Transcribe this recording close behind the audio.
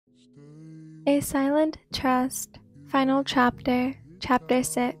A Silent Trust, Final Chapter, Chapter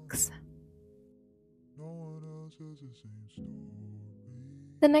 6.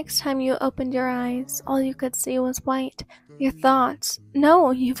 The next time you opened your eyes, all you could see was white. Your thoughts, no,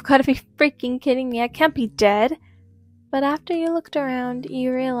 you've got to be freaking kidding me, I can't be dead. But after you looked around,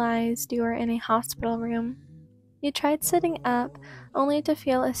 you realized you were in a hospital room. You tried sitting up, only to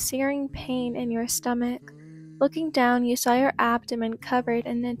feel a searing pain in your stomach. Looking down, you saw your abdomen covered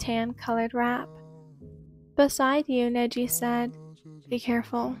in a tan-colored wrap. Beside you, Neji said, "Be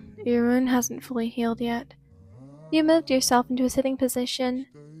careful, your wound hasn't fully healed yet." You moved yourself into a sitting position.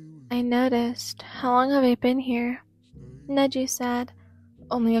 "I noticed. How long have I been here?" Neji said,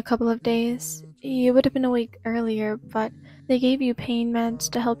 "Only a couple of days. You would have been awake earlier, but they gave you pain meds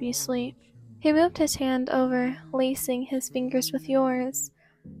to help you sleep." He moved his hand over, lacing his fingers with yours.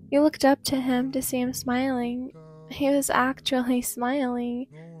 You looked up to him to see him smiling. He was actually smiling.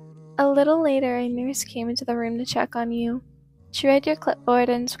 A little later, a nurse came into the room to check on you. She read your clipboard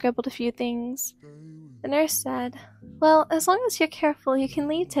and scribbled a few things. The nurse said, "Well, as long as you're careful, you can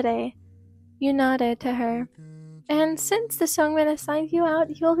leave today." You nodded to her. "And since the songman assigned you out,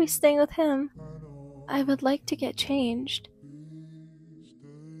 you will be staying with him." "I would like to get changed."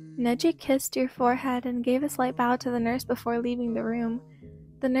 Neji kissed your forehead and gave a slight bow to the nurse before leaving the room.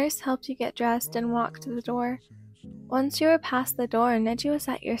 The nurse helped you get dressed and walked to the door. Once you were past the door, Neji was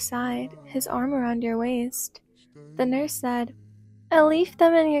at your side, his arm around your waist. The nurse said, "I'll leave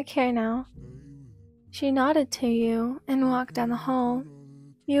them in your care now." She nodded to you and walked down the hall.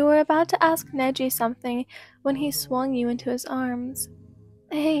 You were about to ask Neji something when he swung you into his arms.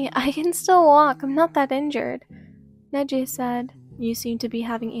 "Hey, I can still walk, I'm not that injured." Neji said, "You seem to be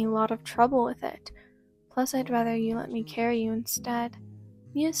having a lot of trouble with it. Plus, I'd rather you let me carry you instead."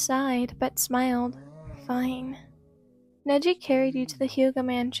 You sighed, but smiled. "Fine." Neji carried you to the Hyuga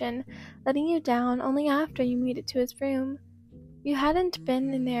mansion, letting you down only after you made it to his room. You hadn't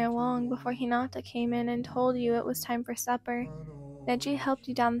been in there long before Hinata came in and told you it was time for supper. Neji helped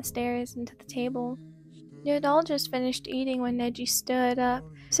you down the stairs and to the table. You had all just finished eating when Neji stood up,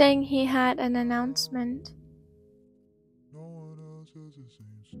 saying he had an announcement.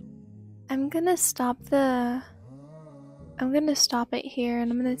 I'm gonna stop it here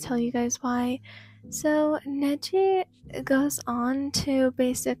and I'm gonna tell you guys why. So Neji goes on to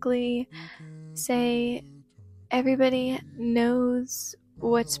basically say everybody knows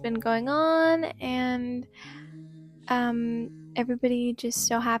what's been going on, and everybody just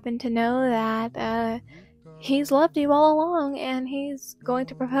so happened to know that he's loved you all along and he's going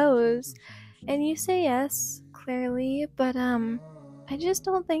to propose. And you say yes, clearly, but I just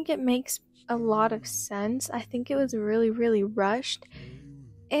don't think it makes a lot of sense. I think it was really, really rushed.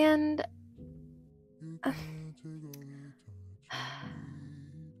 And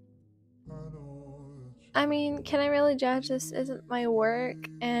I mean, can I really judge? This isn't my work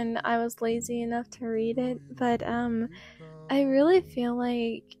and I was lazy enough to read it, but I really feel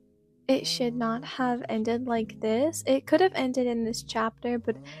like it should not have ended like this. It could have ended in this chapter,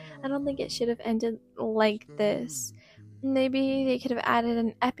 but I don't think it should have ended like this. Maybe they could have added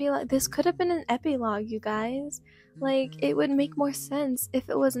an epilogue. This could have been an epilogue, you guys. Like, it would make more sense if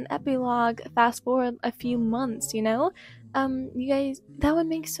it was an epilogue, fast forward a few months, you know? You guys, that would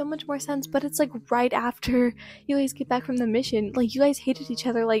make so much more sense, but it's like right after you guys get back from the mission. Like, you guys hated each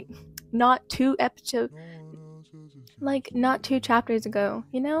other, like, not 2 chapters ago,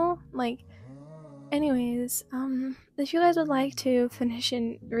 you know? Like, anyways, if you guys would like to finish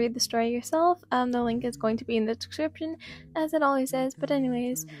and read the story yourself, the link is going to be in the description, as it always is. But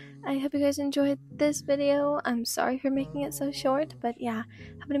anyways, I hope you guys enjoyed this video. I'm sorry for making it so short, but yeah,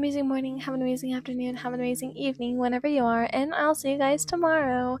 have an amazing morning, have an amazing afternoon, have an amazing evening, whenever you are, and I'll see you guys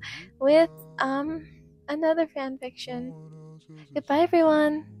tomorrow with, another fanfiction. Goodbye,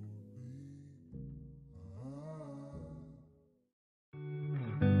 everyone!